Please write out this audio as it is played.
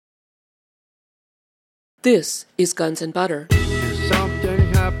This is Guns and Butter.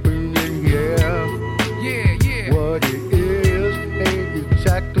 Something happening here. Yeah. What it is ain't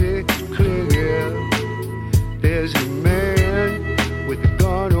exactly clear. There's a man with a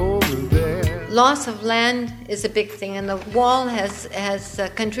gun over there. Loss of land is a big thing, and the wall has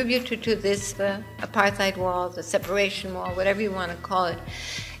contributed to this apartheid wall, the separation wall, whatever you want to call it.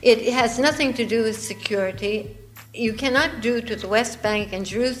 It has nothing to do with security. You cannot do to the West Bank and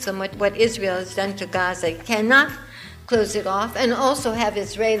Jerusalem what Israel has done to Gaza. You cannot close it off and also have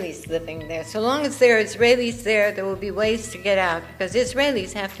Israelis living there. So long as there are Israelis there, there will be ways to get out, because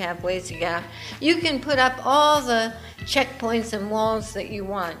Israelis have to have ways to get out. You can put up all the checkpoints and walls that you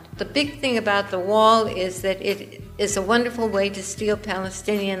want. The big thing about the wall is that it is a wonderful way to steal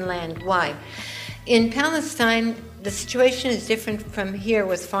Palestinian land. Why? In Palestine, the situation is different from here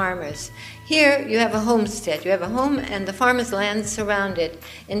with farmers. Here, you have a homestead. You have a home, and the farmer's land surrounded.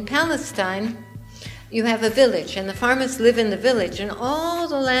 In Palestine, you have a village, and the farmers live in the village, and all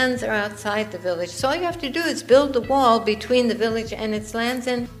the lands are outside the village. So all you have to do is build the wall between the village and its lands,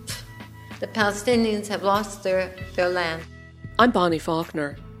 and the Palestinians have lost their land. I'm Bonnie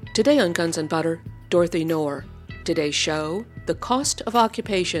Faulkner. Today on Guns and Butter, Dorothy Noor. Today's show, the cost of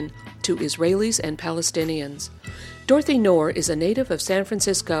occupation to Israelis and Palestinians. Dorothy Noor is a native of San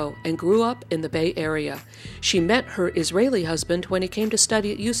Francisco and grew up in the Bay Area. She met her Israeli husband when he came to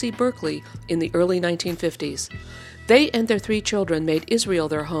study at UC Berkeley in the early 1950s. They and their 3 children made Israel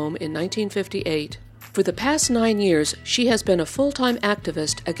their home in 1958. For the past 9 years, she has been a full-time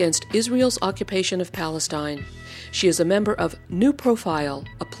activist against Israel's occupation of Palestine. She is a member of New Profile,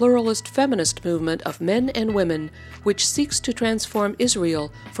 a pluralist feminist movement of men and women which seeks to transform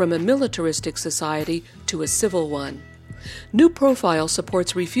Israel from a militaristic society to a civil one. New Profile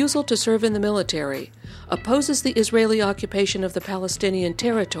supports refusal to serve in the military, opposes the Israeli occupation of the Palestinian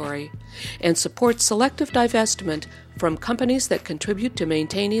territory, and supports selective divestment from companies that contribute to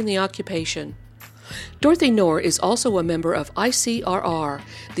maintaining the occupation. Dorothy Noor is also a member of ICRR,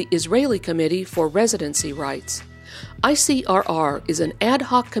 the Israeli Committee for Residency Rights. ICRR is an ad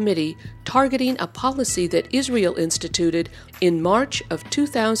hoc committee targeting a policy that Israel instituted in March of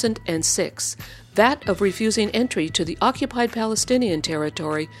 2006, that of refusing entry to the occupied Palestinian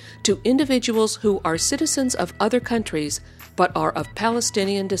territory to individuals who are citizens of other countries but are of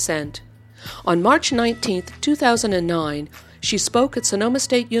Palestinian descent. On March 19, 2009, she spoke at Sonoma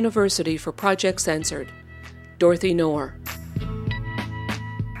State University for Project Censored. Dorothy Noor.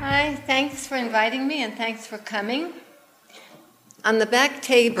 Hi, thanks for inviting me and thanks for coming. On the back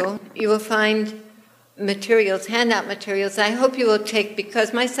table, you will find materials, handout materials I hope you will take,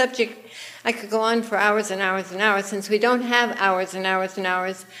 because my subject, I could go on for hours and hours and hours. Since we don't have hours and hours and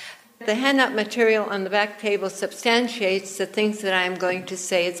hours, the handout material on the back table substantiates the things that I am going to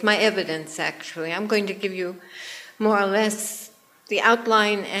say. It's my evidence, actually. I'm going to give you more or less the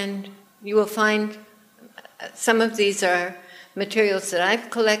outline, and you will find some of these are materials that I've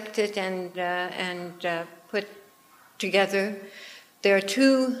collected and put together. There are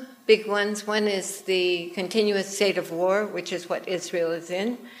 2 big ones. One is the continuous state of war, which is what Israel is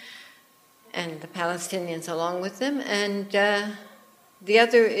in, and the Palestinians along with them. And the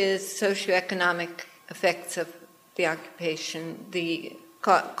other is socioeconomic effects of the occupation, the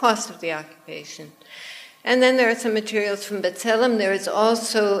cost of the occupation. And then there are some materials from B'Tselem. There is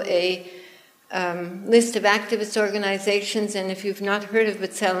also a list of activist organizations, and if you've not heard of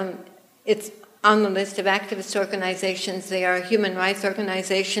B'Tselem, it's on the list of activist organizations. They are a human rights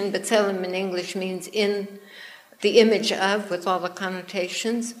organization. B'Tselem in English means in the image of, with all the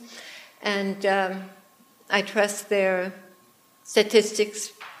connotations. And I trust their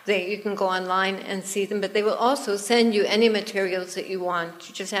statistics. You can go online and see them, but they will also send you any materials that you want.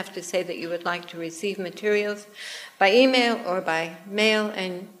 You just have to say that you would like to receive materials by email or by mail,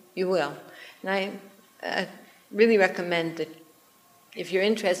 and you will. And I really recommend that if you're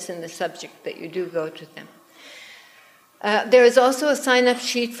interested in the subject, that you do go to them. There is also a sign-up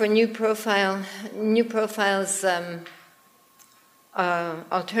sheet for New Profile. New Profile's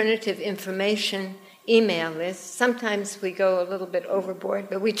alternative information email list. Sometimes we go a little bit overboard,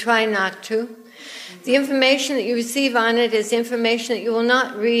 but we try not to. The information that you receive on it is information that you will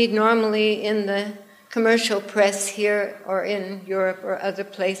not read normally in the commercial press here or in Europe or other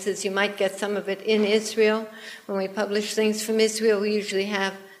places. You might get some of it in Israel. When we publish things from Israel, we usually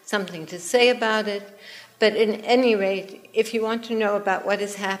have something to say about it. But in any rate, if you want to know about what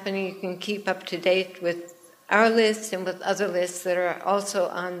is happening, you can keep up to date with our list and with other lists that are also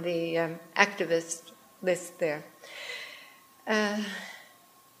on the activist list there.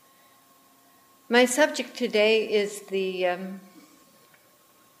 My subject today is the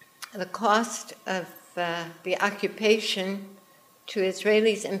cost of the occupation to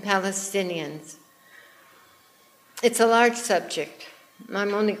Israelis and Palestinians. It's a large subject.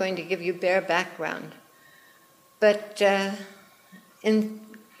 I'm only going to give you bare background. But in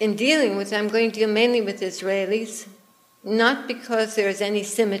dealing with it, I'm going to deal mainly with Israelis, not because there is any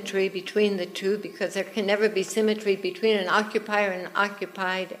symmetry between the two, because there can never be symmetry between an occupier and an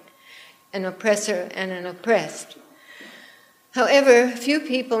occupied, an oppressor and an oppressed. However, few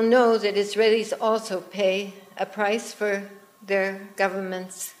people know that Israelis also pay a price for their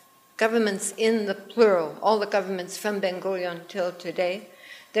governments in the plural, all the governments from Ben-Gurion till today,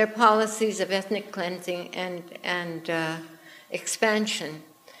 their policies of ethnic cleansing and expansion.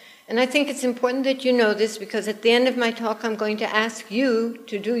 And I think it's important that you know this, because at the end of my talk I'm going to ask you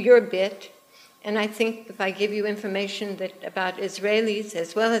to do your bit. And I think if I give you information about Israelis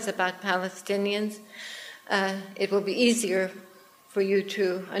as well as about Palestinians, it will be easier for you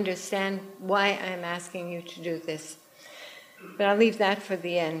to understand why I'm asking you to do this. But I'll leave that for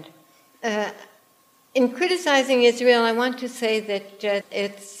the end. In criticizing Israel, I want to say that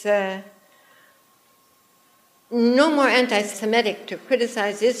it's no more anti-Semitic to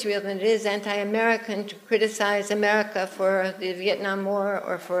criticize Israel than it is anti-American to criticize America for the Vietnam War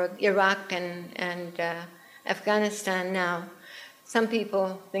or for Iraq and Afghanistan now. Some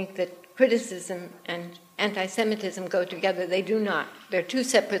people think that criticism and anti-Semitism go together. They do not. They're two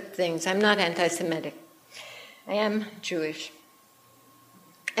separate things. I'm not anti-Semitic. I am Jewish.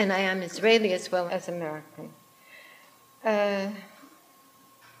 And I am Israeli as well as American.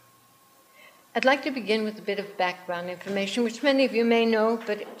 I'd like to begin with a bit of background information, which many of you may know,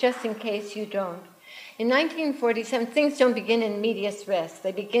 but just in case you don't. In 1947, things don't begin in medias res.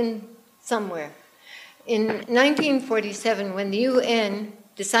 They begin somewhere. In 1947, when the UN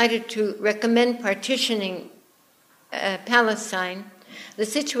decided to recommend partitioning Palestine, the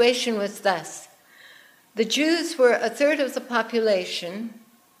situation was thus. The Jews were a third of the population.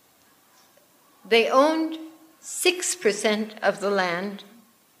 They owned 6% of the land.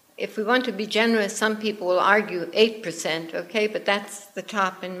 If we want to be generous, some people will argue 8%, okay, but that's the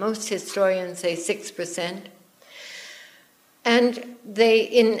top, and most historians say 6%. And they,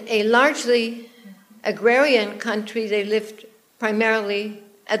 in a largely agrarian country, they lived primarily,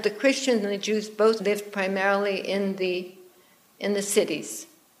 the Christians and the Jews both lived primarily in the cities.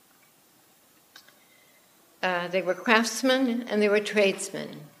 They were craftsmen and they were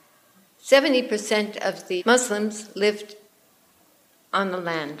tradesmen. 70% of the Muslims lived on the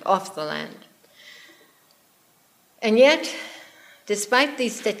land, off the land. And yet, despite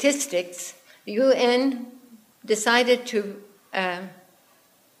these statistics, the UN decided to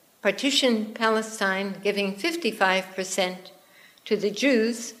partition Palestine, giving 55% to the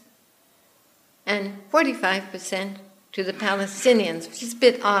Jews and 45% to the Palestinians, which is a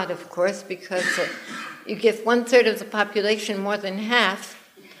bit odd, of course, because you give 1/3 of the population more than half,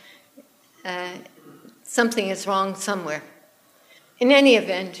 something is wrong somewhere. In any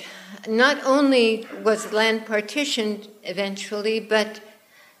event, not only was land partitioned eventually, but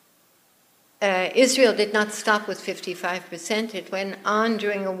Israel did not stop with 55%. It went on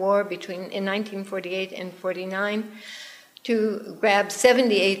during a war in 1948 and 49 to grab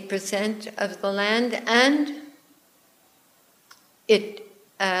 78% of the land, and it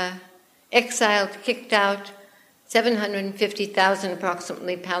exiled, kicked out 750,000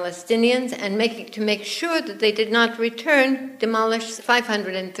 approximately Palestinians, and to make sure that they did not return, demolished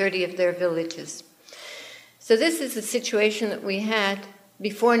 530 of their villages. So this is the situation that we had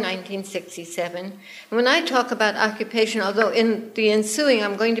before 1967. And when I talk about occupation, although in the ensuing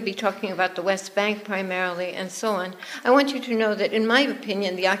I'm going to be talking about the West Bank primarily and so on, I want you to know that in my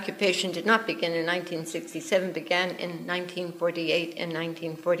opinion the occupation did not begin in 1967, began in 1948 and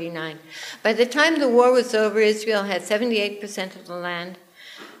 1949. By the time the war was over, Israel had 78% of the land,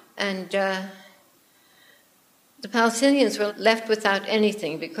 and the Palestinians were left without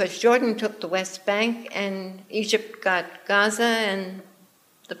anything because Jordan took the West Bank and Egypt got Gaza, and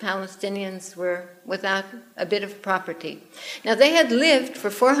the Palestinians were without a bit of property. Now, they had lived for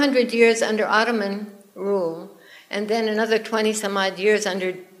 400 years under Ottoman rule, and then another 20-some-odd years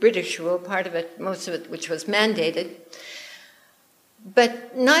under British rule, part of it, most of it, which was mandated.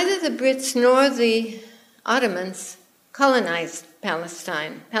 But neither the Brits nor the Ottomans colonized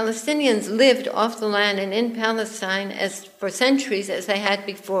Palestine. Palestinians lived off the land and in Palestine for centuries as they had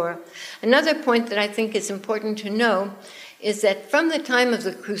before. Another point that I think is important to know is that from the time of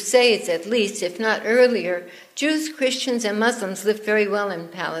the Crusades, at least, if not earlier, Jews, Christians, and Muslims lived very well in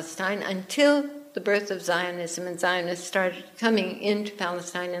Palestine until the birth of Zionism, and Zionists started coming into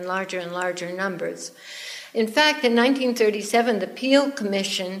Palestine in larger and larger numbers. In fact, in 1937, the Peel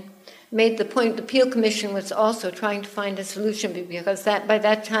Commission made the point the Peel Commission was also trying to find a solution, because by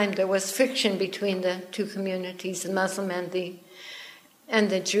that time there was friction between the two communities, the Muslim and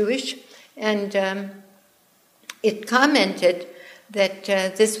the Jewish. And it commented that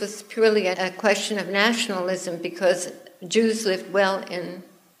this was purely a question of nationalism, because Jews lived well in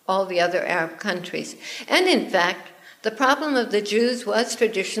all the other Arab countries. And in fact, the problem of the Jews was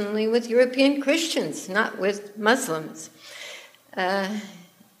traditionally with European Christians, not with Muslims.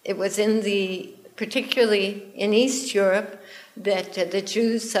 It was particularly in East Europe, that the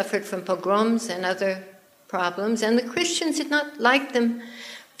Jews suffered from pogroms and other problems, and the Christians did not like them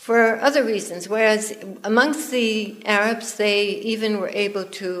for other reasons, whereas amongst the Arabs, they even were able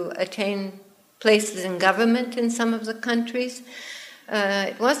to attain places in government in some of the countries.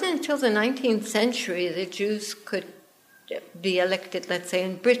 It wasn't until the 19th century that Jews could be elected, let's say,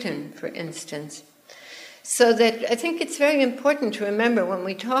 in Britain, for instance. So that I think it's very important to remember when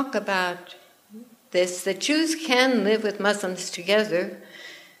we talk about this, that Jews can live with Muslims together.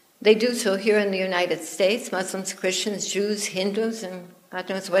 They do so here in the United States. Muslims, Christians, Jews, Hindus, and God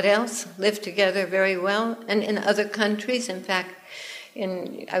knows what else live together very well. And in other countries, in fact,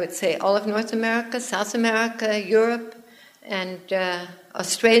 in, I would say, all of North America, South America, Europe, and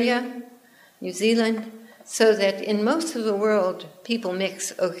Australia, New Zealand, so that in most of the world, people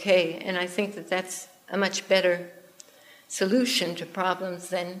mix okay. And I think that that's a much better solution to problems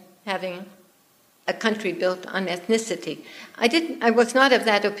than having a country built on ethnicity. I was not of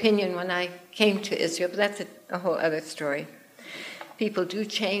that opinion when I came to Israel, but that's a whole other story. People do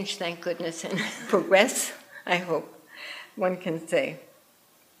change, thank goodness, and progress, I hope one can say.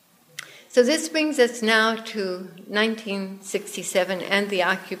 So this brings us now to 1967 and the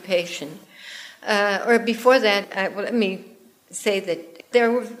occupation. Or before that, let me say that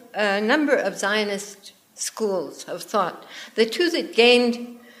there were a number of Zionist schools of thought. The two that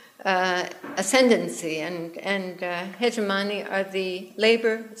gained ascendancy and hegemony are the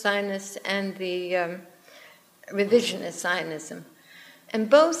labor Zionists and the revisionist Zionism. And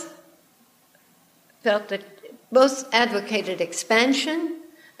both felt that, both advocated expansion,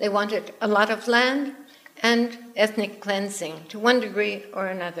 they wanted a lot of land, and ethnic cleansing to one degree or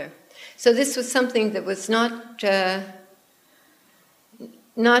another. So this was something that was not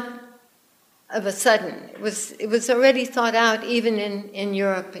of a sudden. It was already thought out even in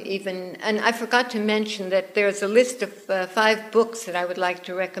Europe, even. And I forgot to mention that there's a list of 5 books that I would like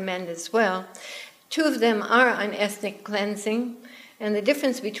to recommend as well. 2 of them are on ethnic cleansing, and the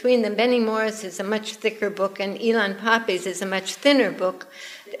difference between them, Benny Morris is a much thicker book, and Ilan Pappes is a much thinner book.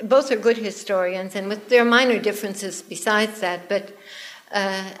 Both are good historians, and with their minor differences besides that. But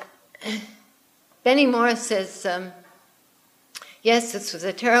Benny Morris says, yes, this was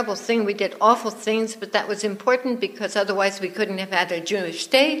a terrible thing. We did awful things, but that was important because otherwise we couldn't have had a Jewish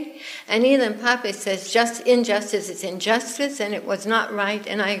state. And Ilan Pappes says, just injustice is injustice, and it was not right.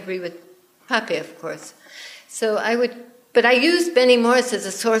 And I agree with Pape, of course. So but I use Benny Morris as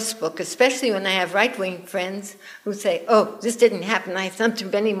a source book, especially when I have right-wing friends who say, oh, this didn't happen. I thumb through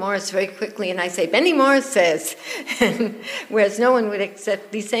Benny Morris very quickly, and I say, Benny Morris says. Whereas no one would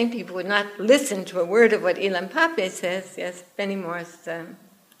accept, these same people would not listen to a word of what Ilan Pape says. Yes, Benny Morris,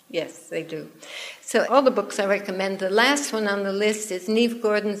 yes, they do. So all the books I recommend. The last one on the list is Neve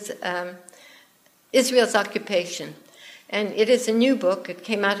Gordon's Israel's Occupation. And it is a new book. It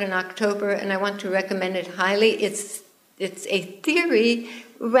came out in October, and I want to recommend it highly. It's a theory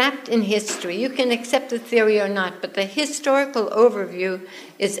wrapped in history. You can accept the theory or not, but the historical overview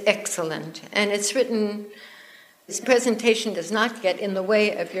is excellent. And it's written, his presentation does not get in the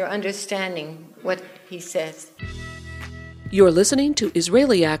way of your understanding what he says. You're listening to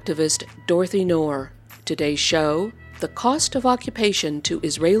Israeli activist Dorothy Noor. Today's show, The Cost of Occupation to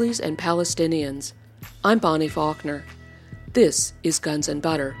Israelis and Palestinians. I'm Bonnie Faulkner. This is Guns and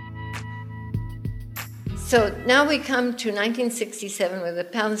Butter. So now we come to 1967, where the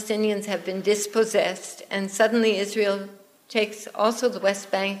Palestinians have been dispossessed, and suddenly Israel takes also the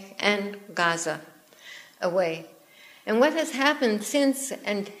West Bank and Gaza away. And what has happened since,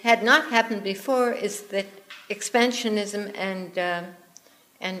 and had not happened before, is that expansionism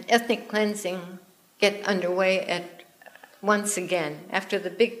and ethnic cleansing get underway once again. After the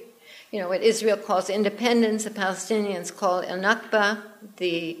big, what Israel calls independence, the Palestinians call al-Nakba,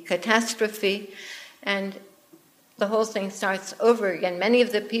 the catastrophe, and the whole thing starts over again. Many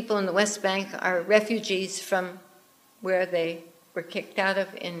of the people in the West Bank are refugees from where they were kicked out of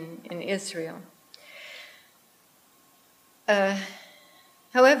in Israel.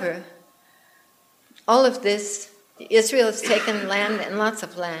 However, all of this, Israel has taken land and lots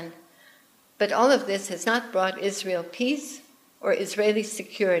of land, but all of this has not brought Israel peace or Israeli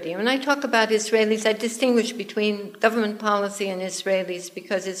security. When I talk about Israelis, I distinguish between government policy and Israelis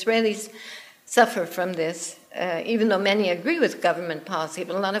because Israelis suffer from this, even though many agree with government policy,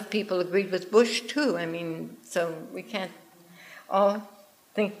 but a lot of people agreed with Bush too. I mean, so we can't all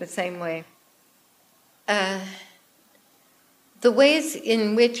think the same way. The ways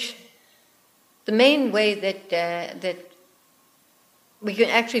in which, the main way that we can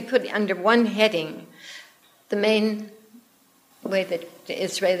actually put under one heading, the main way that the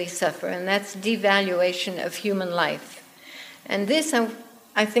Israelis suffer, and that's devaluation of human life. And this,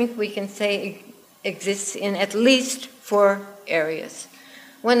 I think we can say, exists in at least 4 areas.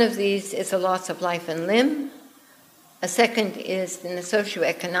 One of these is a loss of life and limb. A second is in the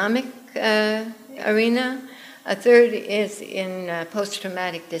socioeconomic arena. A third is in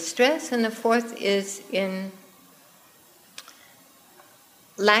post-traumatic distress. And the fourth is in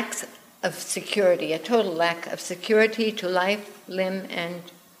lack of security, a total lack of security to life, limb, and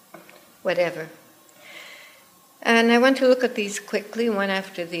whatever. And I want to look at these quickly, one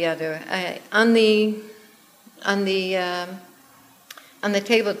after the other. On the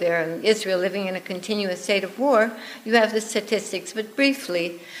table there, Israel living in a continuous state of war, you have the statistics, but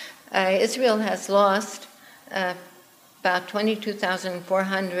briefly, Israel has lost about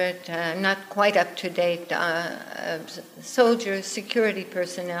 22,400, not quite up to date, soldiers, security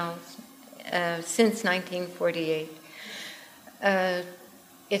personnel since 1948.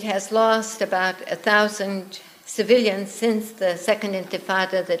 It has lost about 1,000 civilians since the Second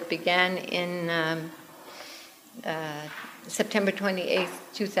Intifada that began in September 28,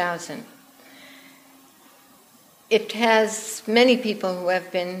 2000. It has many people who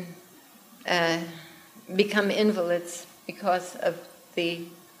have been become invalids because of the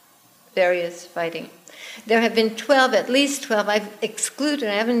various fighting. There have been 12, at least 12. I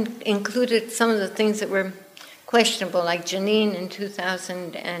haven't included some of the things that were questionable, like Jenin in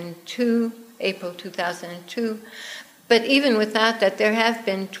 2002, April 2002. But even without that, there have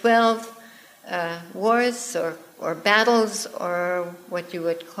been 12 wars or battles, or what you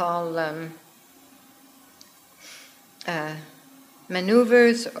would call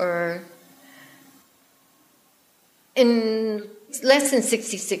maneuvers, or in less than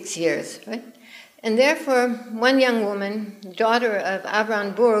 66 years, right? And therefore, one young woman, daughter of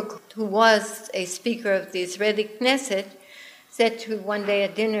Avram Burg, who was a speaker of the Israeli Knesset, said to one day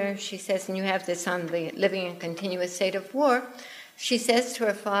at dinner, she says, and you have this on the living in continuous state of war, she says to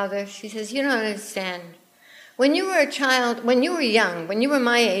her father, she says, you don't understand. When you were a child, when you were young, when you were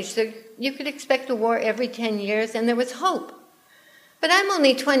my age, you could expect a war every 10 years and there was hope. But I'm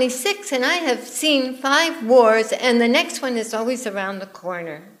only 26 and I have seen 5 wars and the next one is always around the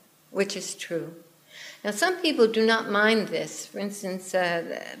corner, which is true. Now, some people do not mind this. For instance,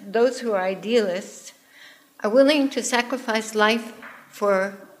 those who are idealists are willing to sacrifice life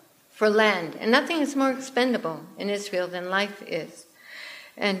for land. And nothing is more expendable in Israel than life is.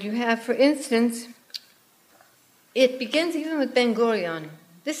 And you have, for instance, it begins even with Ben Gurion.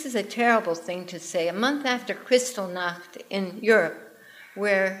 This is a terrible thing to say. A month after Kristallnacht in Europe,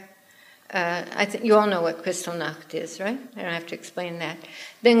 where I think you all know what Kristallnacht is, right? I don't have to explain that.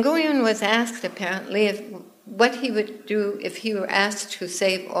 Ben Gurion was asked, apparently, what he would do if he were asked to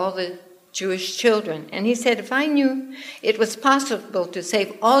save all the Jewish children. And he said, if I knew it was possible to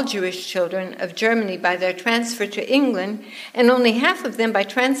save all Jewish children of Germany by their transfer to England, and only half of them by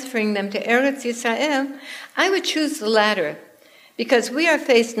transferring them to Eretz Yisrael, I would choose the latter, because we are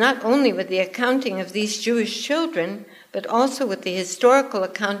faced not only with the accounting of these Jewish children, but also with the historical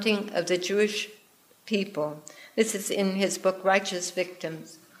accounting of the Jewish people. This is in his book, Righteous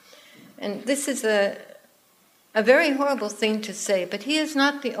Victims. And this is a very horrible thing to say, but he is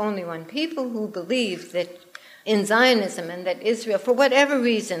not the only one. People who believe that in Zionism and that Israel, for whatever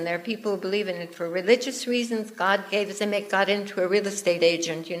reason, there are people who believe in it for religious reasons. God gave us, they make God into a real estate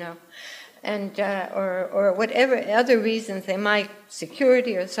agent, and or whatever other reasons they might,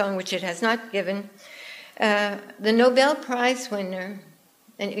 security or so on, which it has not given. The Nobel Prize winner,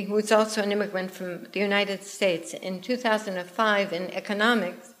 and who was also an immigrant from the United States, in 2005 in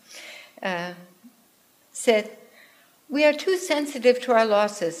economics, said, we are too sensitive to our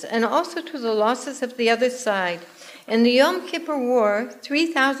losses and also to the losses of the other side. In the Yom Kippur War,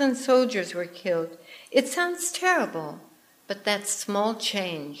 3,000 soldiers were killed. It sounds terrible, but that's small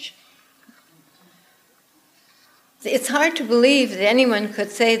change. It's hard to believe that anyone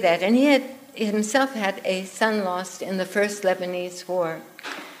could say that, and he himself had a son lost in the first Lebanese war.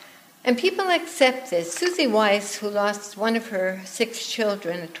 And people accept this. Susie Weiss, who lost one of her 6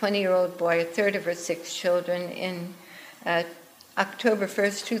 children, a 20-year-old boy, a third of her 6 children, in October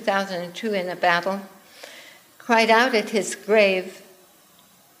 1st, 2002 in a battle, cried out at his grave,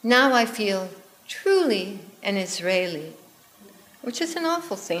 "Now I feel truly an Israeli," which is an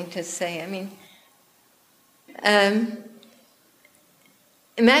awful thing to say. I mean,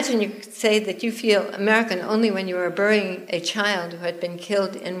 imagine you could say that you feel American only when you are burying a child who had been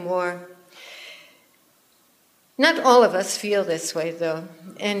killed in war. Not all of us feel this way, though.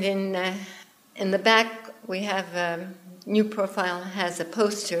 And in the back, we have New Profile has a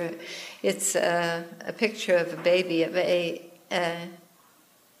poster. It's a picture of a baby, of a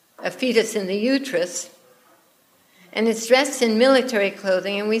fetus in the uterus, and it's dressed in military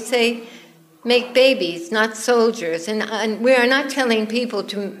clothing, and we say, make babies, not soldiers. And we are not telling people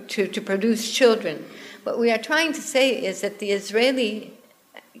to produce children. What we are trying to say is that the Israeli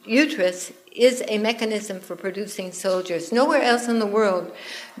uterus is a mechanism for producing soldiers. Nowhere else in the world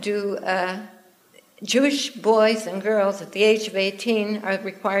do Jewish boys and girls at the age of 18 are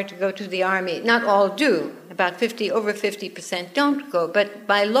required to go to the army. Not all do. About over 50% don't go, but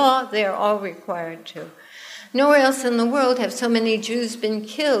by law they are all required to. Nowhere else in the world have so many Jews been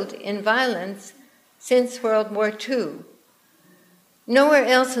killed in violence since World War II. Nowhere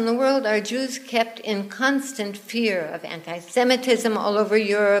else in the world are Jews kept in constant fear of anti-Semitism all over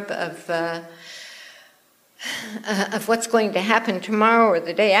Europe, of what's going to happen tomorrow or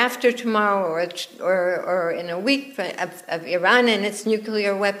the day after tomorrow or in a week, of Iran and its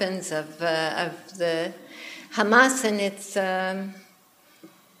nuclear weapons, of the Hamas and its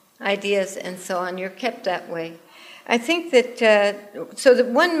ideas and so on. You're kept that way. I think that, so the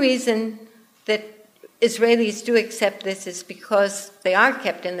one reason that Israelis do accept this is because they are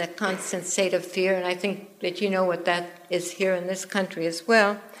kept in that constant state of fear, and I think that you know what that is here in this country as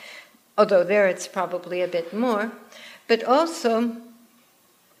well, although there it's probably a bit more. But also,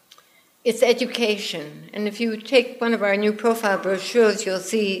 it's education. And if you take one of our New Profile brochures, you'll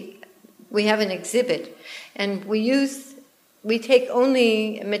see we have an exhibit, and we take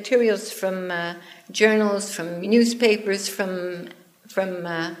only materials from journals, from newspapers, from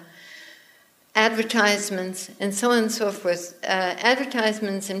advertisements, and so on and so forth.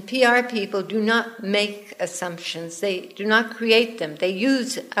 Advertisements and PR people do not make assumptions. They do not create them. They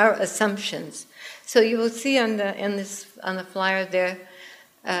use our assumptions. So you will see on the flyer there,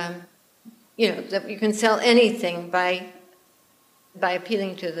 that you can sell anything by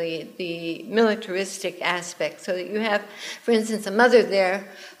appealing to the militaristic aspect. So that you have, for instance, a mother there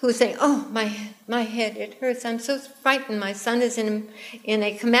who's saying, "Oh, my head, it hurts. I'm so frightened. My son is in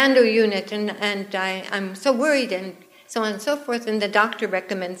a commando unit, and I'm so worried," and so on and so forth. And the doctor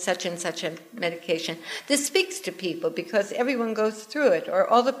recommends such and such a medication. This speaks to people because everyone goes through it, or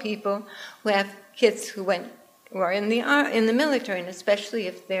all the people who have kids who are in the military, and especially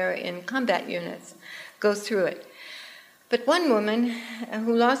if they're in combat units, go through it. But one woman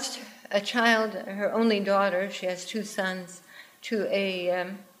who lost a child, her only daughter, she has 2 sons, to a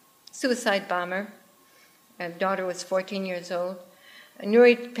suicide bomber. Her daughter was 14 years old.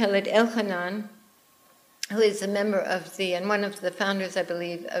 Nurit Peled Elchanan, who is a member of and one of the founders, I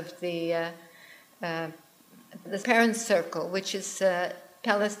believe, of the Parents Circle, which is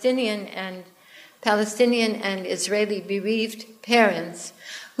Palestinian and Israeli bereaved parents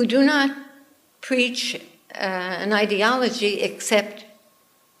who do not preach an ideology except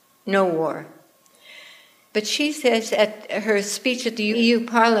no war. But she says at her speech at the EU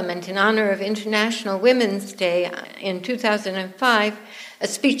Parliament in honor of International Women's Day in 2005, a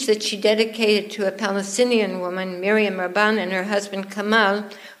speech that she dedicated to a Palestinian woman, Miriam Rabban, and her husband Kamal,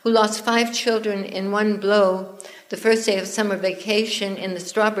 who lost 5 children in one blow the first day of summer vacation in the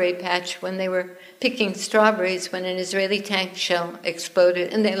strawberry patch when they were picking strawberries when an Israeli tank shell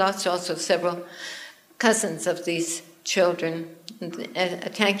exploded, and they lost also several cousins of these children. A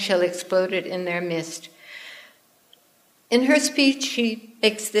tank shell exploded in their midst. In her speech, she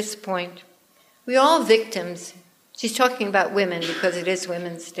makes this point. We're all victims. She's talking about women because it is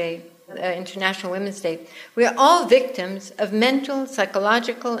Women's Day, International Women's Day. We are all victims of mental,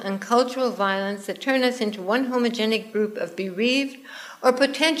 psychological, and cultural violence that turn us into one homogenic group of bereaved or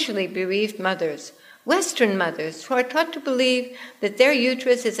potentially bereaved mothers. Western mothers who are taught to believe that their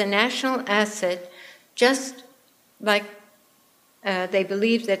uterus is a national asset, just like they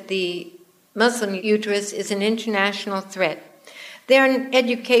believe that the Muslim uterus is an international threat. They are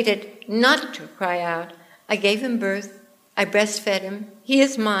educated not to cry out, "I gave him birth, I breastfed him, he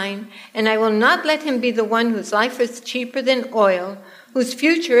is mine, and I will not let him be the one whose life is cheaper than oil, whose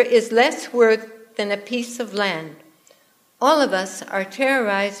future is less worth than a piece of land." All of us are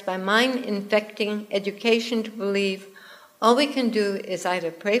terrorized by mind-infecting education to believe all we can do is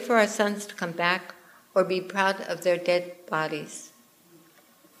either pray for our sons to come back or be proud of their dead bodies.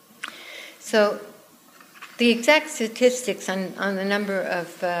 So The exact statistics on the number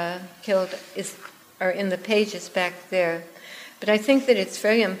of killed are in the pages back there. But I think that it's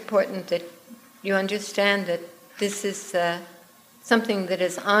very important that you understand that this is something that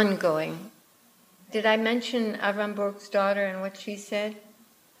is ongoing. Did I mention Avram Borg's daughter and what she said?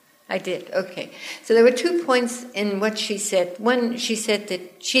 I did, okay. So there were 2 points in what she said. One, she said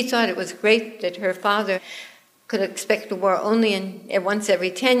that she thought it was great that her father could expect a war only once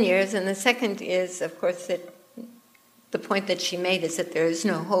every 10 years. And the second is, of course, that the point that she made is that there is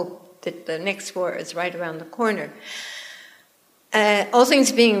no hope that the next war is right around the corner. All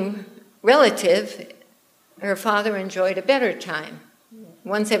things being relative, her father enjoyed a better time.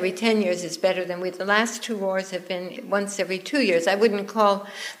 Once every 10 years is better than the last 2 wars have been once every 2 years. I wouldn't call,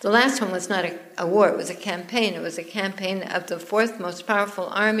 the last one was not a war, it was a campaign. It was a campaign of the 4th most powerful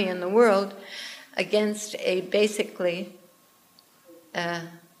army in the world against a basically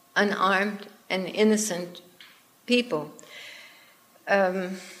unarmed and innocent people.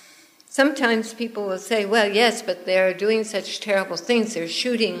 Sometimes people will say, well, yes, but they're doing such terrible things. They're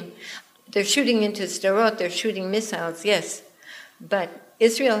shooting into Sderot, they're shooting missiles, yes. But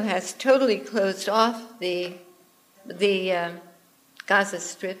Israel has totally closed off the Gaza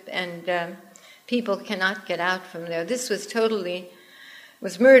Strip, and people cannot get out from there. This was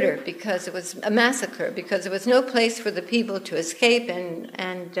murder, because it was a massacre, because there was no place for the people to escape,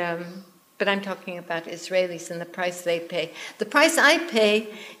 but I'm talking about Israelis and the price they pay. The price I pay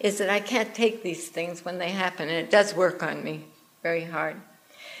is that I can't take these things when they happen, and it does work on me very hard.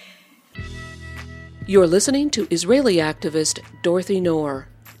 You're listening to Israeli activist Dorothy Noor.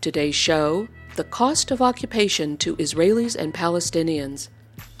 Today's show, The Cost of Occupation to Israelis and Palestinians.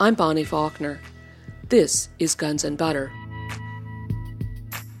 I'm Bonnie Faulkner. This is Guns and Butter.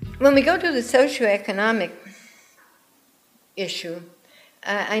 When we go to the socioeconomic issue,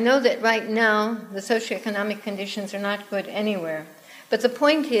 I know that right now the socioeconomic conditions are not good anywhere. But the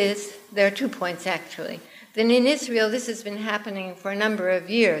point is, there are 2 points actually. Then in Israel, this has been happening for a number of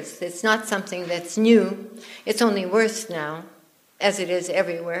years. It's not something that's new. It's only worse now, as it is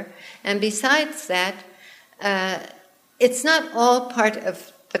everywhere. And besides that, it's not all part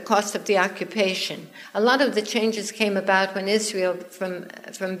of the cost of the occupation. A lot of the changes came about when Israel,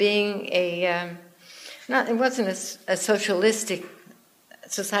 from being it wasn't a socialistic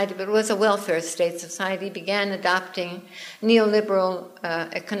society, but it was a welfare state society, began adopting neoliberal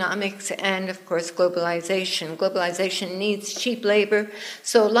economics and, of course, globalization. Globalization needs cheap labor,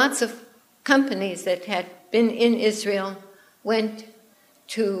 so lots of companies that had been in Israel went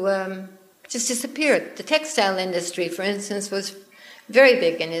to just disappeared. The textile industry, for instance, was very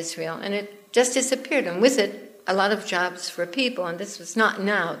big in Israel, and it just disappeared, and with it, a lot of jobs for people, and this was not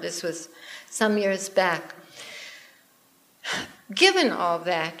now, this was some years back. Given all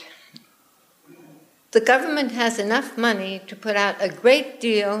that, the government has enough money to put out a great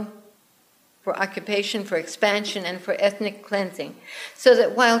deal for occupation, for expansion, and for ethnic cleansing, so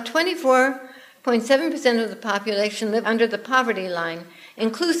that while 24.7% of the population live under the poverty line,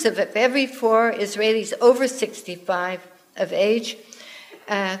 inclusive of every 4 Israelis over 65 of age,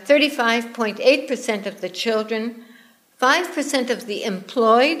 35.8% of the children, 5% of the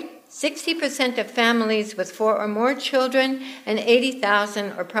employed, 60% of families with 4 or more children, and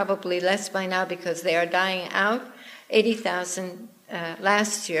 80,000, or probably less by now because they are dying out, 80,000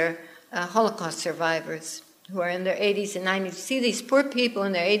 last year, Holocaust survivors who are in their 80s and 90s. You see these poor people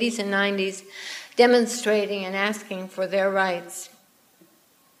in their 80s and 90s demonstrating and asking for their rights.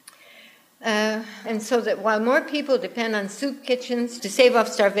 And so that while more people depend on soup kitchens to save off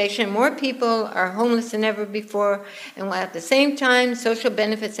starvation, more people are homeless than ever before, and while at the same time social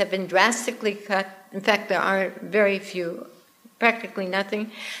benefits have been drastically cut, in fact there are very few, practically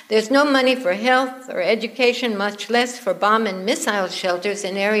nothing, there's no money for health or education, much less for bomb and missile shelters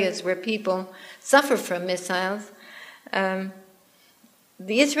in areas where people suffer from missiles. The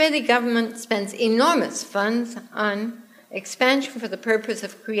Israeli government spends enormous funds on expansion for the purpose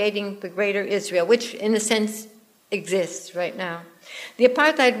of creating the greater Israel, which in a sense exists right now. The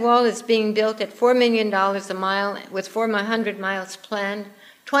apartheid wall is being built at $4 million a mile, with 400 miles planned,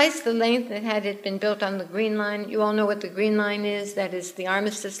 twice the length that had it been built on the Green Line. You all know what the Green Line is. That is the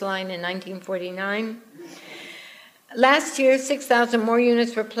Armistice Line in 1949. Last year, 6,000 more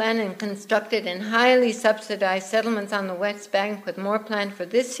units were planned and constructed in highly subsidized settlements on the West Bank, with more planned for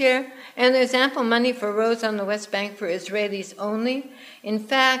this year. And there's ample money for roads on the West Bank for Israelis only. In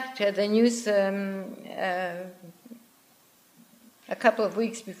fact, the news a couple of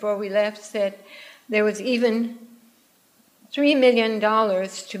weeks before we left said there was even $3 million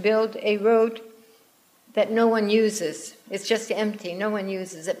to build a road that no one uses. It's just empty. No one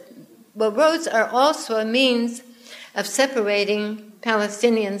uses it. Well, roads are also a means of separating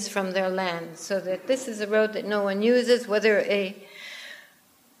Palestinians from their land, so that this is a road that no one uses, whether a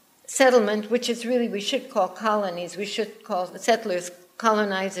settlement, which is really, we should call colonies, we should call settlers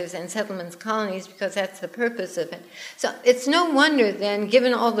colonizers and settlements colonies, because that's the purpose of it. So it's no wonder then,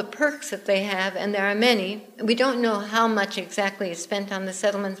 given all the perks that they have, and there are many, we don't know how much exactly is spent on the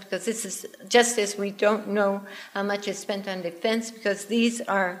settlements, because this is just as we don't know how much is spent on defense, because these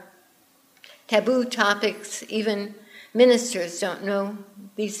are taboo topics. Even ministers don't know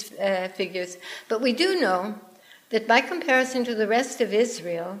these figures. But we do know that by comparison to the rest of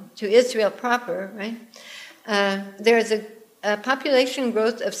Israel, to Israel proper, right, there's a population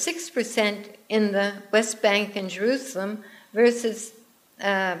growth of 6% in the West Bank and Jerusalem versus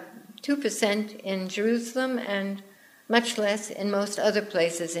 2% in Jerusalem and much less in most other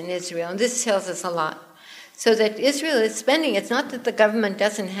places in Israel. And this tells us a lot. So that Israel is spending, it's not that the government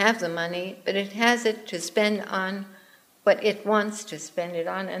doesn't have the money, but it has it to spend on what it wants to spend it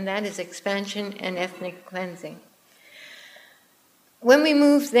on, and that is expansion and ethnic cleansing. When we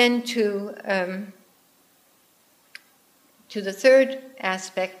move then to the third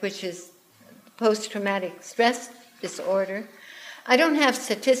aspect, which is post-traumatic stress disorder, I don't have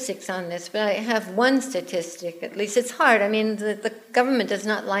statistics on this, but I have one statistic, at least. It's hard. I mean, the government does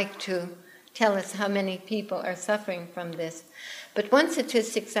not like to tell us how many people are suffering from this. But one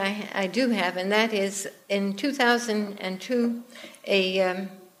statistic I do have, and that is in 2002, a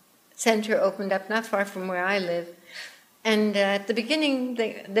center opened up not far from where I live. And at the beginning,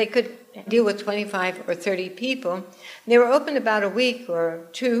 they could deal with 25 or 30 people. They were open about a week or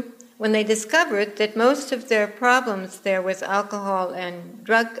two when they discovered that most of their problems there with alcohol and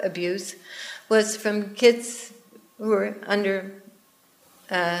drug abuse was from kids who were under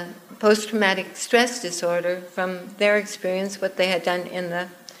post-traumatic stress disorder from their experience, what they had done in the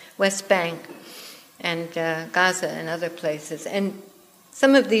West Bank and Gaza and other places. And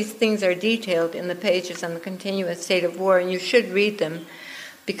some of these things are detailed in the pages on the continuous state of war, and you should read them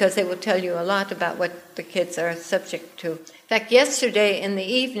because they will tell you a lot about what the kids are subject to. In fact, yesterday in the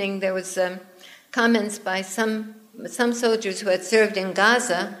evening there was comments by some soldiers who had served in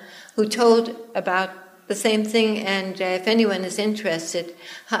Gaza who told about the same thing, and if anyone is interested,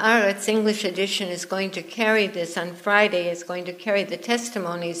 Haaretz English edition is going to carry this on Friday, is going to carry the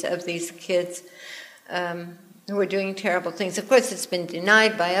testimonies of these kids who are doing terrible things. Of course, it's been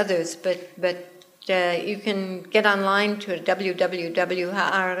denied by others, but you can get online to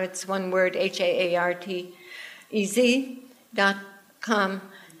www.haaretz, one word, HAARTEZ.com,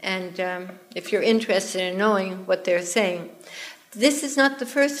 and if you're interested in knowing what they're saying. This is not the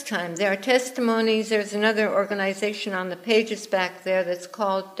first time. There are testimonies. There's another organization on the pages back there that's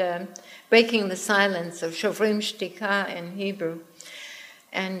called Breaking the Silence, of Shovrim Shtika in Hebrew.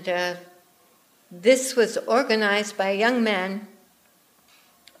 And this was organized by a young man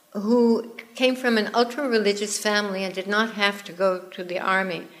who came from an ultra-religious family and did not have to go to the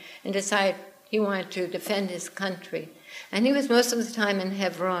army and decided he wanted to defend his country. And he was most of the time in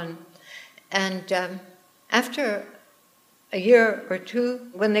Hebron. And after a year or two,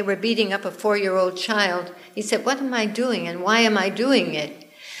 when they were beating up a 4-year-old child, he said, "What am I doing and why am I doing it?"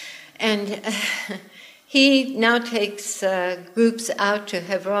 And he now takes groups out to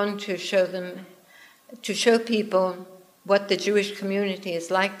Hebron to show people what the Jewish community is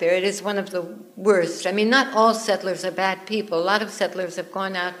like there. It is one of the worst. I mean, not all settlers are bad people. A lot of settlers have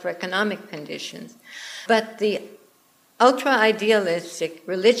gone out for economic conditions. But the ultra-idealistic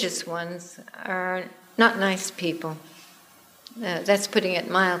religious ones are not nice people. That's putting it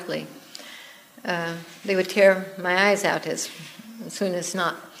mildly. They would tear my eyes out as soon as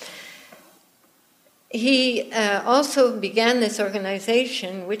not. He also began this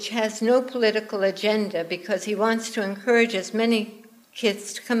organization, which has no political agenda, because he wants to encourage as many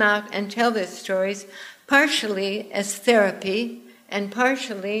kids to come out and tell their stories, partially as therapy and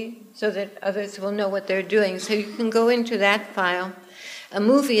partially so that others will know what they're doing. So you can go into that file. A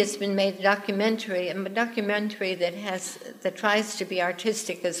movie has been made, a documentary that tries to be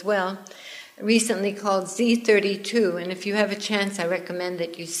artistic as well, recently called Z32, and if you have a chance, I recommend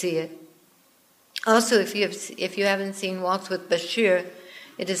that you see it. Also, if you haven't seen Waltz with Bashir,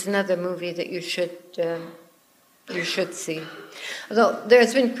 it is another movie that you should see. Although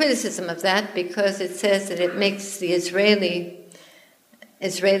there's been criticism of that because it says that it makes the Israeli,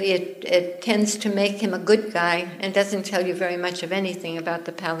 it tends to make him a good guy and doesn't tell you very much of anything about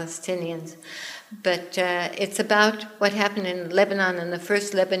the Palestinians. But it's about what happened in Lebanon in the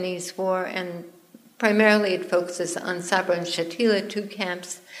first Lebanese war, and primarily it focuses on Sabra and Shatila, two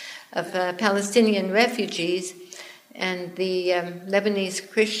camps of Palestinian refugees and the Lebanese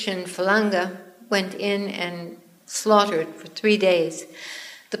Christian Falanga went in and slaughtered for 3 days.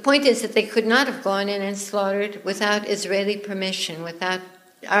 The point is that they could not have gone in and slaughtered without Israeli permission, without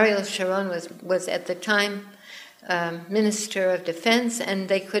Ariel Sharon was at the time Minister of Defense, and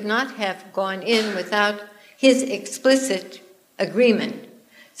they could not have gone in without his explicit agreement.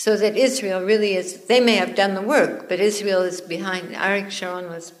 So that Israel really is, they may have done the work, but Israel is behind, Ariel Sharon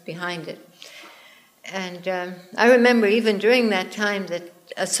was behind it. And I remember even during that time that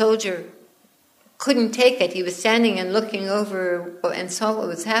a soldier couldn't take it. He was standing and looking over and saw what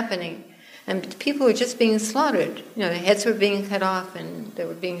was happening. And people were just being slaughtered. Their heads were being cut off and they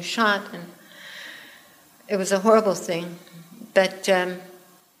were being shot. And it was a horrible thing. But,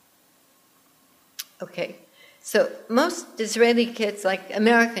 okay. So most Israeli kids, like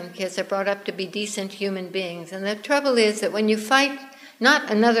American kids, are brought up to be decent human beings. And the trouble is that when you fight not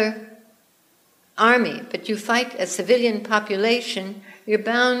another army, but you fight a civilian population, you're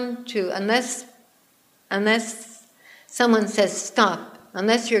bound to, unless someone says stop,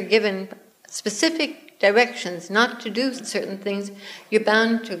 unless you're given specific directions not to do certain things, you're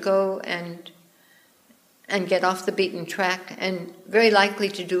bound to go and get off the beaten track and very likely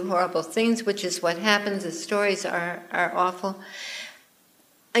to do horrible things, which is what happens. The stories are awful.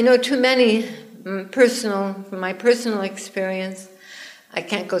 I know too many from my personal experience. I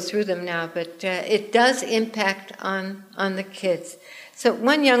can't go through them now, but it does impact on the kids. So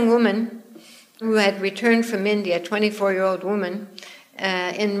one young woman who had returned from India, a 24-year-old woman,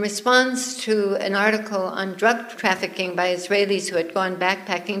 in response to an article on drug trafficking by Israelis who had gone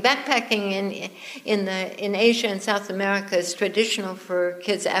backpacking. Backpacking in Asia and South America is traditional for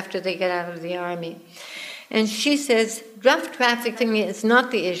kids after they get out of the army. And she says, drug trafficking is not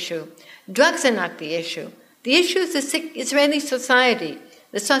the issue. Drugs are not the issue. The issue is the Israeli society,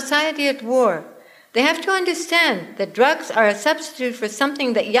 the society at war. They have to understand that drugs are a substitute for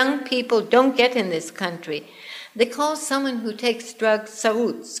something that young people don't get in this country. They call someone who takes drugs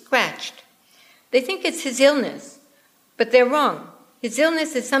sarut, scratched. They think it's his illness, but they're wrong. His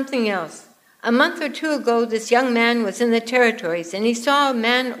illness is something else. A month or two ago, this young man was in the territories, and he saw a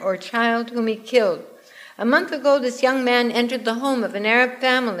man or child whom he killed. A month ago, this young man entered the home of an Arab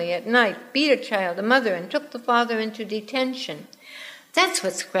family at night, beat a child, a mother, and took the father into detention. That's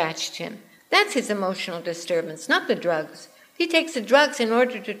what scratched him. That's his emotional disturbance, not the drugs. He takes the drugs in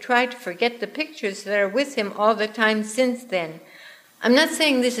order to try to forget the pictures that are with him all the time since then. I'm not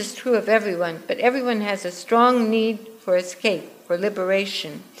saying this is true of everyone, but everyone has a strong need for escape, for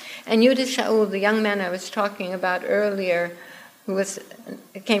liberation. And Yuda Shaul, the young man I was talking about earlier, who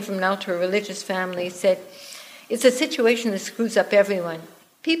came from an ultra-religious family, said, it's a situation that screws up everyone.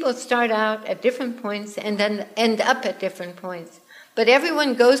 People start out at different points and then end up at different points. But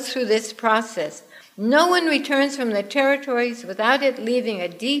everyone goes through this process. No one returns from the territories without it leaving a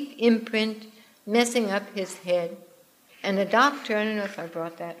deep imprint, messing up his head. And a doctor, I don't know if I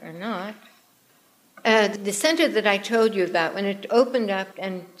brought that or not, the center that I told you about, when it opened up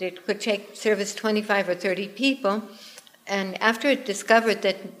and it could service 25 or 30 people, and after it discovered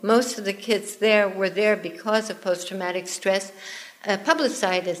that most of the kids there were there because of post-traumatic stress,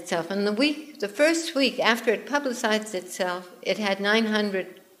 publicized itself. And the first week after it publicized itself, it had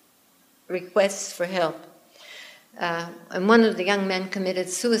 900 requests for help. And one of the young men committed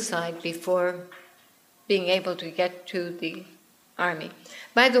suicide before being able to get to the army.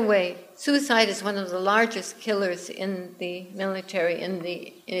 By the way, suicide is one of the largest killers in the military, in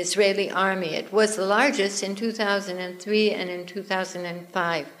the Israeli army. It was the largest in 2003 and in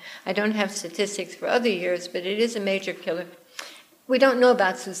 2005. I don't have statistics for other years, but it is a major killer. We don't know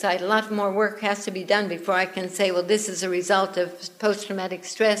about suicide. A lot more work has to be done before I can say, well, this is a result of post-traumatic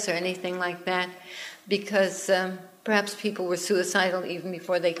stress or anything like that, because perhaps people were suicidal even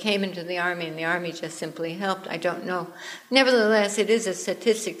before they came into the army, and the army just simply helped. I don't know. Nevertheless, it is a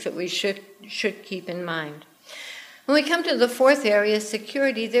statistic that we should keep in mind. When we come to the fourth area,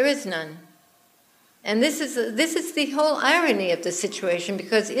 security, there is none. And this is the whole irony of the situation,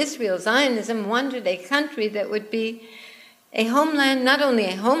 because Israel, Zionism, wanted a country that would be a homeland, not only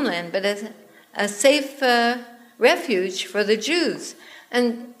a homeland, but a safe refuge for the Jews.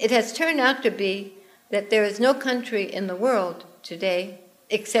 And it has turned out to be that there is no country in the world today,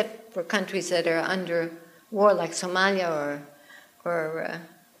 except for countries that are under war, like Somalia or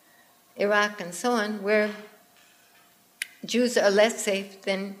Iraq and so on, where Jews are less safe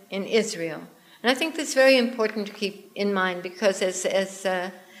than in Israel. And I think that's very important to keep in mind, because as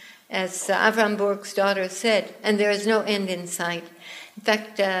Avram Burg's daughter said, and there is no end in sight. In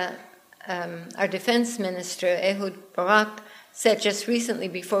fact, our defense minister, Ehud Barak, said just recently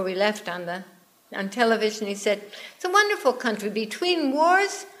before we left on the on television. He said, "It's a wonderful country. Between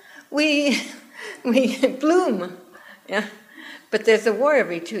wars, we bloom." Yeah. But there's a war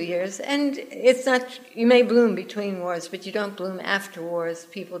every 2 years, and it's not, you may bloom between wars, but you don't bloom after wars.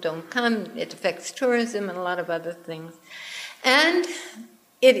 People don't come. It affects tourism and a lot of other things. And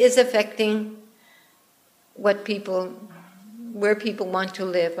it is affecting where people want to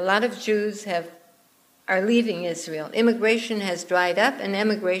live. A lot of Jews are leaving Israel. Immigration has dried up, and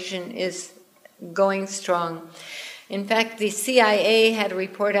emigration is going strong. In fact, the CIA had a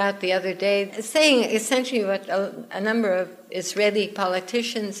report out the other day saying essentially what a number of Israeli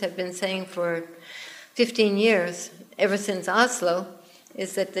politicians have been saying for 15 years, ever since Oslo,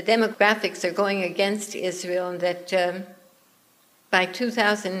 is that the demographics are going against Israel, and that by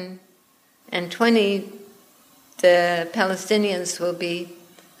 2020, the Palestinians will be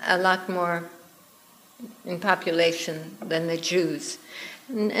a lot more in population than the Jews.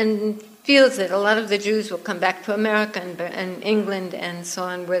 And feels that a lot of the Jews will come back to America and England and so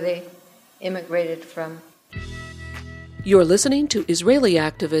on, where they immigrated from. You're listening to Israeli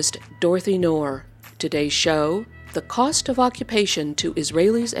activist Dorothy Noor. Today's show, The Cost of Occupation to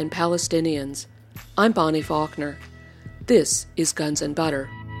Israelis and Palestinians. I'm Bonnie Faulkner. This is Guns and Butter.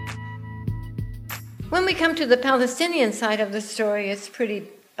 When we come to the Palestinian side of the story, it's pretty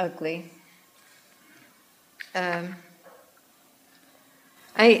ugly.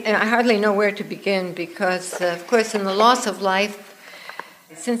 I hardly know where to begin because, of course, in the loss of life,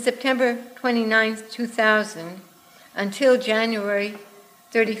 since September 29, 2000, until January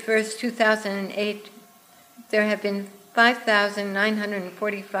 31st, 2008, there have been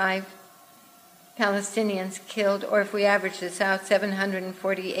 5,945 Palestinians killed, or if we average this out,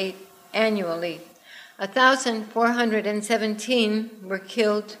 748 annually. 1,417 were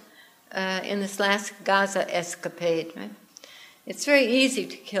killed in this last Gaza escapade, right? It's very easy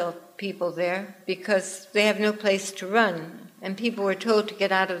to kill people there because they have no place to run. And people were told to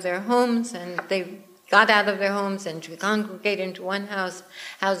get out of their homes, and they got out of their homes and to congregate into one house.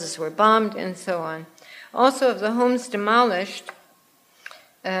 Houses were bombed and so on. Also, of the homes demolished,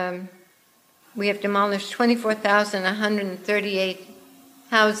 we have demolished 24,138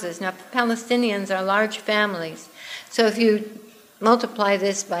 houses. Now, Palestinians are large families. So if you multiply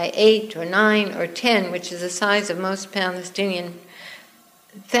this by 8 or 9 or 10, which is the size of most Palestinian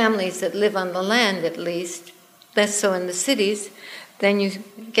families that live on the land at least, less so in the cities, then you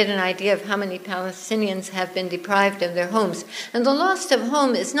get an idea of how many Palestinians have been deprived of their homes. And the loss of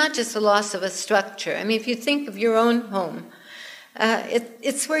home is not just the loss of a structure. I mean, if you think of your own home,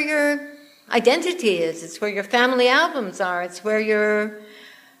 it's where your identity is. It's where your family albums are. It's where your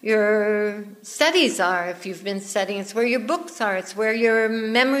studies are, if you've been studying. It's where your books are. It's where your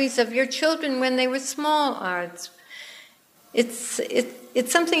memories of your children when they were small are. It's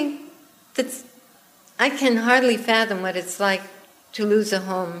something that's, I can hardly fathom what it's like to lose a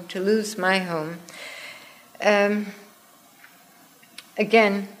home, to lose my home.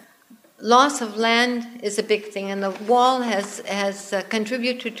 Again, loss of land is a big thing, and the wall has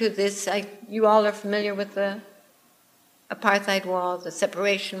contributed to this. You all are familiar with the apartheid wall, the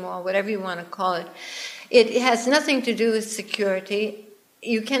separation wall, whatever you want to call it. It has nothing to do with security.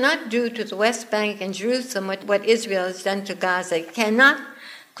 You cannot do to the West Bank and Jerusalem what Israel has done to Gaza. You cannot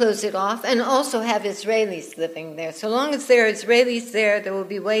close it off and also have Israelis living there. So long as there are Israelis there will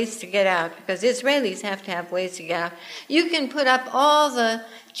be ways to get out, because Israelis have to have ways to get out. You can put up all the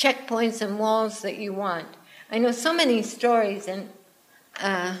checkpoints and walls that you want. I know so many stories, and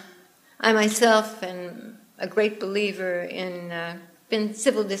I myself am a great believer in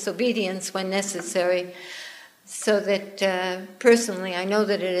civil disobedience when necessary, so that personally I know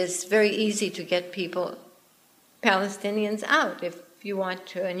that it is very easy to get Palestinians out if you want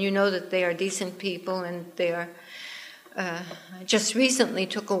to, and you know that they are decent people, and they are. I just recently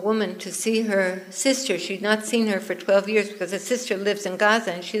took a woman to see her sister. She'd not seen her for 12 years because her sister lives in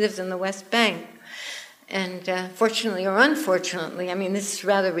Gaza and she lives in the West Bank. And fortunately or unfortunately, I mean, this is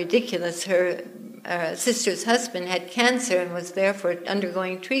rather ridiculous, her sister's husband had cancer and was therefore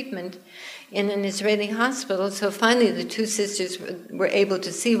undergoing treatment in an Israeli hospital. So finally the two sisters were able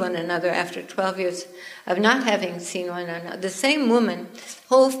to see one another after 12 years of not having seen one another. The same woman,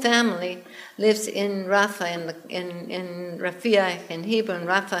 whole family, lives in Rafah, in Rafiah, in Hebrew, and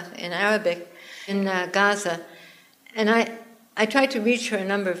Rafah in Arabic, in Gaza. And I tried to reach her a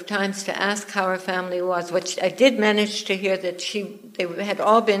number of times to ask how her family was, which I did manage to hear that they had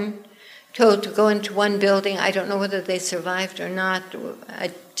all been told to go into one building. I don't know whether they survived or not.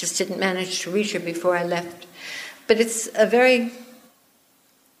 I just didn't manage to reach her before I left. But it's a very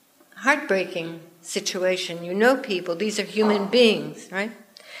heartbreaking situation. You know people, these are human beings, right?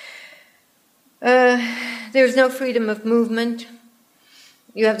 There's no freedom of movement.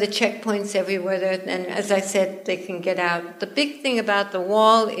 You have the checkpoints everywhere, and as I said, they can get out. The big thing about the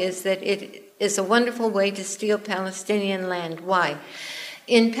wall is that it is a wonderful way to steal Palestinian land. Why?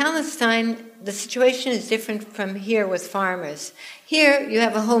 In Palestine, the situation is different from here with farmers. Here, you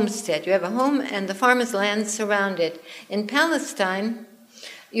have a homestead. You have a home, and the farmer's land surrounded. In Palestine,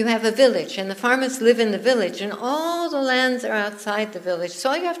 you have a village, and the farmers live in the village, and all the lands are outside the village.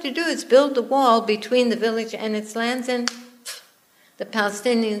 So all you have to do is build the wall between the village and its lands, and the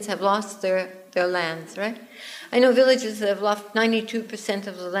Palestinians have lost their lands, right? I know villages that have lost 92%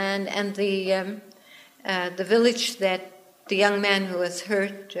 of the land, and the village that the young man who was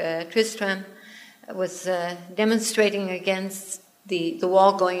hurt, Tristram, was demonstrating against the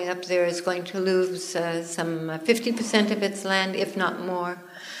wall going up there is going to lose some 50% of its land, if not more.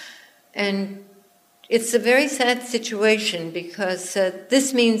 And it's a very sad situation because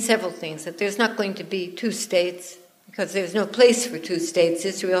this means several things, that there's not going to be two states, because there's no place for two states.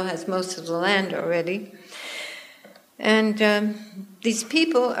 Israel has most of the land already. And these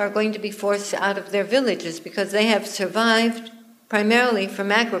people are going to be forced out of their villages because they have survived primarily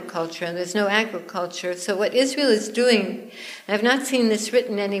from agriculture, and there's no agriculture. So what Israel is doing, I've not seen this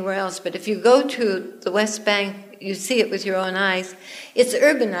written anywhere else, but if you go to the West Bank, you see it with your own eyes, it's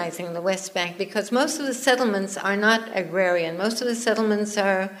urbanizing the West Bank because most of the settlements are not agrarian. Most of the settlements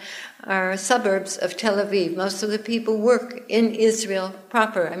are suburbs of Tel Aviv. Most of the people work in Israel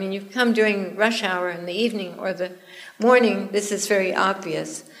proper. I mean, you come during rush hour in the evening or the morning, this is very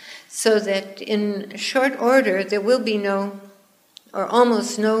obvious. So that in short order, there will be no, or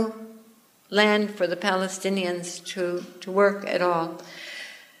almost no, land for the Palestinians to work at all.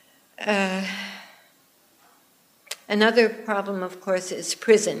 Another problem, of course, is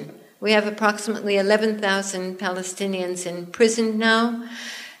prison. We have approximately 11,000 Palestinians in prison now.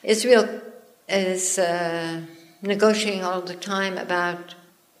 Israel is negotiating all the time about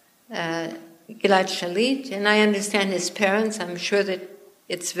Gilad Shalit, and I understand his parents. I'm sure that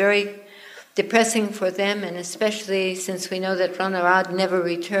it's very depressing for them, and especially since we know that Ron Arad never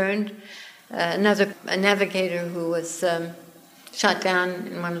returned. A navigator who was shot down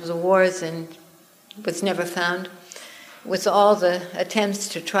in one of the wars and was never found, with all the attempts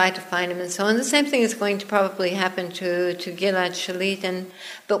to try to find him and so on. The same thing is going to probably happen to Gilad Shalit.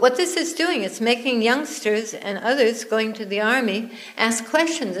 But what this is doing, it's making youngsters and others going to the army ask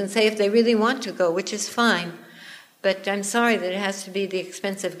questions and say if they really want to go, which is fine. But I'm sorry that it has to be the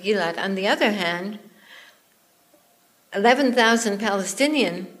expense of Gilad. On the other hand, 11,000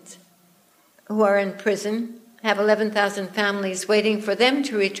 Palestinians who are in prison have 11,000 families waiting for them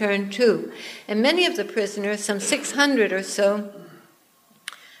to return too. And many of the prisoners, some 600 or so,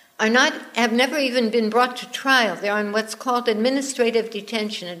 have never even been brought to trial. They're on what's called administrative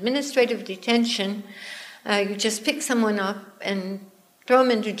detention. Administrative detention, you just pick someone up and throw them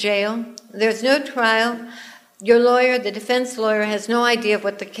into jail. There's no trial. Your lawyer, the defense lawyer, has no idea of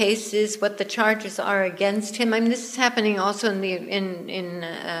what the case is, what the charges are against him. I mean, this is happening also in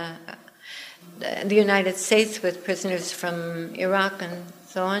the United States with prisoners from Iraq and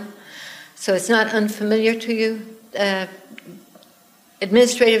so on. So it's not unfamiliar to you.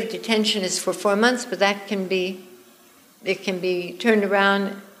 Administrative detention is for 4 months, but it can be turned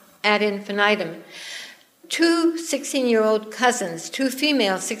around ad infinitum. Two 16-year-old cousins, two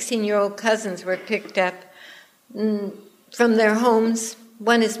female 16-year-old cousins were picked up from their homes.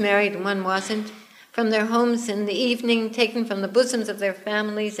 One is married and one wasn't. From their homes in the evening, taken from the bosoms of their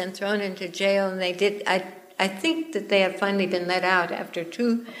families and thrown into jail. And they did. I think that they have finally been let out after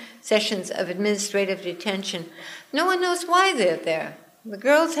 2 sessions of administrative detention. No one knows why they're there. The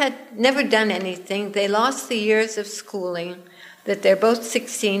girls had never done anything. They lost the years of schooling, that they're both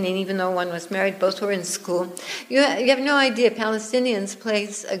 16, and even though one was married, both were in school. You have no idea. Palestinians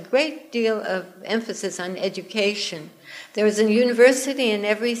place a great deal of emphasis on education. There is a university in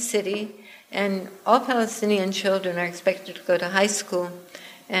every city, and all Palestinian children are expected to go to high school,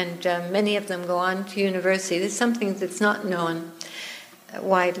 and many of them go on to university. This is something that's not known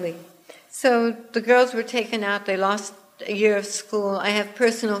widely. So the girls were taken out. They lost a year of school. I have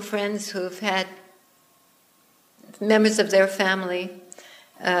personal friends who've had members of their family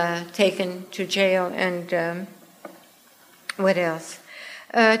taken to jail, and what else?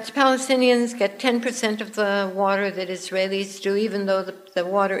 Palestinians get 10% of the water that Israelis do, even though the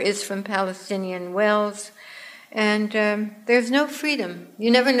water is from Palestinian wells. And there's no freedom.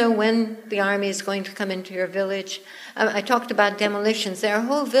 You never know when the army is going to come into your village. I talked about demolitions. There are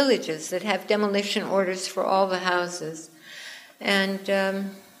whole villages that have demolition orders for all the houses. And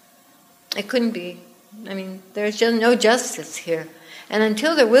it couldn't be. I mean, there's just no justice here. And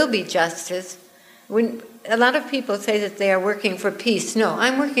until there will be justice, A lot of people say that they are working for peace. No,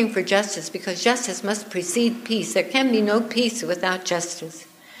 I'm working for justice, because justice must precede peace. There can be no peace without justice.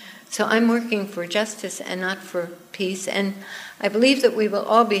 So I'm working for justice and not for peace, and I believe that we will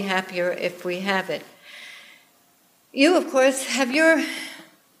all be happier if we have it. You, of course, have your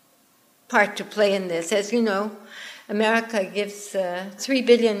part to play in this. As you know, America gives $3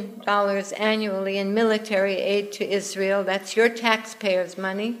 billion annually in military aid to Israel. That's your taxpayers'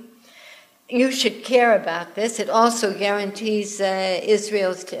 money. You should care about this. It also guarantees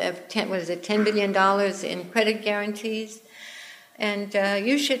Israel's $10 billion in credit guarantees. And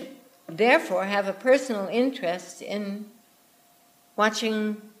you should therefore have a personal interest in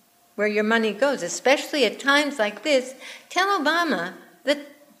watching where your money goes, especially at times like this. Tell Obama that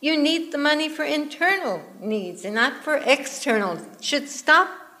you need the money for internal needs and not for external. Should stop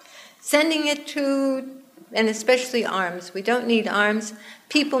sending it to, and especially arms. We don't need arms.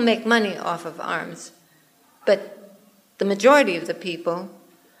 People make money off of arms. But the majority of the people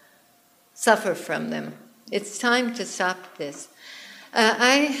suffer from them. It's time to stop this.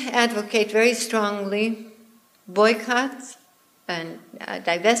 I advocate very strongly boycotts and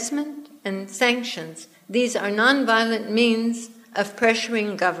divestment and sanctions. These are nonviolent means of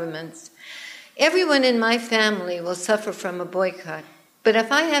pressuring governments. Everyone in my family will suffer from a boycott. But if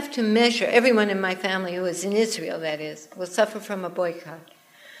I have to measure, everyone in my family who is in Israel, that is, will suffer from a boycott.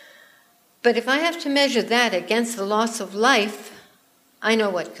 But if I have to measure that against the loss of life, I know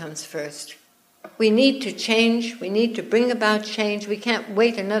what comes first. We need to change. We need to bring about change. We can't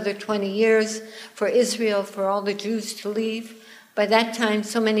wait another 20 years for Israel, for all the Jews to leave. By that time,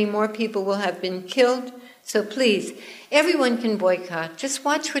 so many more people will have been killed. So please, everyone can boycott. Just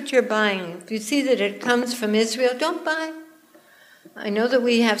watch what you're buying. If you see that it comes from Israel, don't buy. I know that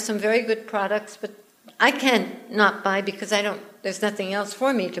we have some very good products, but I can't not buy because there's nothing else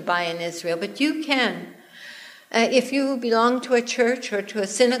for me to buy in Israel. But you can. If you belong to a church or to a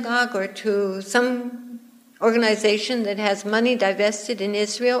synagogue or to some organization that has money divested in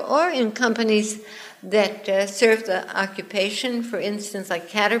Israel or in companies that serve the occupation, for instance, like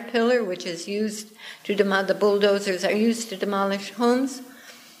Caterpillar, which is used to the bulldozers are used to demolish homes,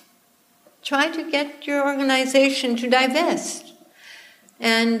 try to get your organization to divest.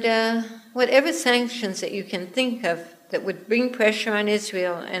 And whatever sanctions that you can think of that would bring pressure on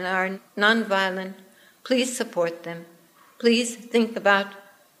Israel and are nonviolent, please support them. Please think about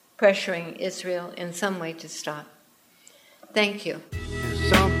pressuring Israel in some way to stop. Thank you.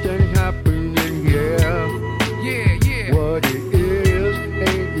 Something happening here. Yeah. What it is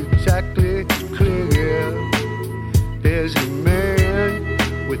ain't exactly clear. There's a man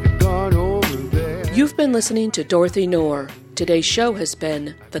with a gun over there. You've been listening to Dorothy Noor. Today's show has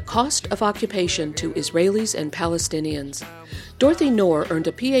been The Cost of Occupation to Israelis and Palestinians. Dorothy Noor earned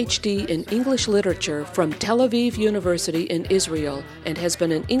a Ph.D. in English Literature from Tel Aviv University in Israel and has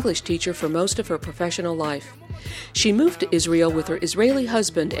been an English teacher for most of her professional life. She moved to Israel with her Israeli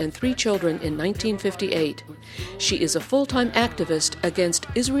husband and 3 children in 1958. She is a full-time activist against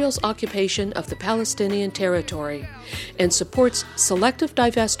Israel's occupation of the Palestinian territory and supports selective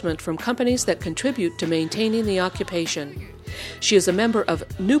divestment from companies that contribute to maintaining the occupation. She is a member of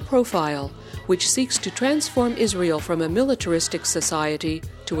New Profile, which seeks to transform Israel from a militaristic society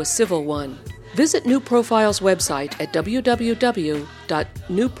to a civil one. Visit New Profile's website at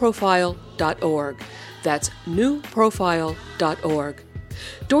www.newprofile.org. That's newprofile.org.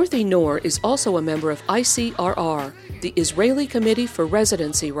 Dorothy Noor is also a member of ICRR, the Israeli Committee for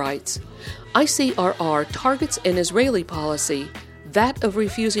Residency Rights. ICRR targets an Israeli policy, that of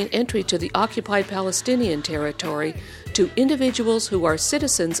refusing entry to the occupied Palestinian territory to individuals who are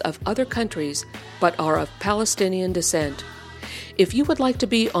citizens of other countries but are of Palestinian descent. If you would like to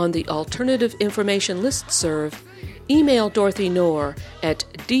be on the Alternative Information Listserv, email Dorothy Noor at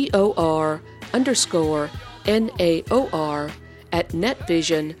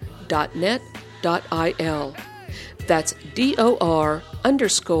DOR_NAOR@netvision.net.il. That's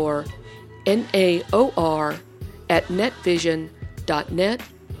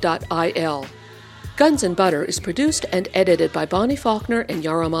DOR_NAOR@netvision.net.il. Guns and Butter is produced and edited by Bonnie Faulkner and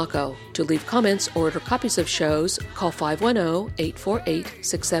Yara Mako. To leave comments or order copies of shows, call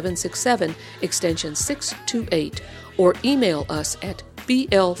 510-848-6767, extension 628, or email us at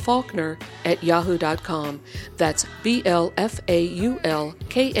blfaulkner@yahoo.com. That's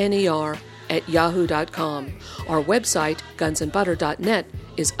BLFAULKNER@yahoo.com. Our website, gunsandbutter.net,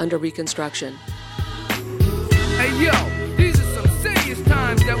 is under reconstruction. Hey yo, these are some serious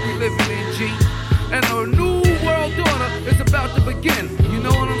times that we living in, G. And a new world order is about to begin. You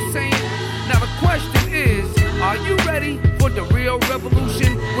know what I'm saying? Now the question is, are you ready for the real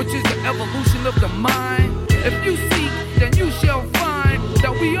revolution, which is the evolution of the mind?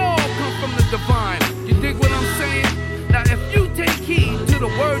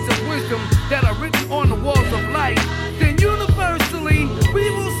 wisdom that are written on the walls of life, then universally we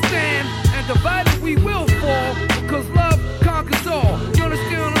will stand, and divided we will fall, because love conquers all. You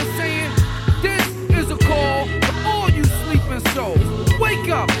understand what I'm saying? This is a call to all you sleeping souls. Wake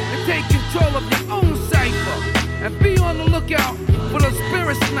up and take control of your own cipher, and be on the lookout for the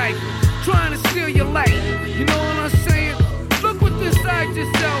spirit sniper trying to steal your light. You know what I'm saying? Look within inside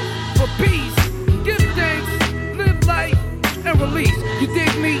yourself for peace. Give thanks, live life, and release. You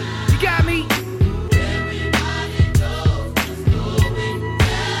dig me?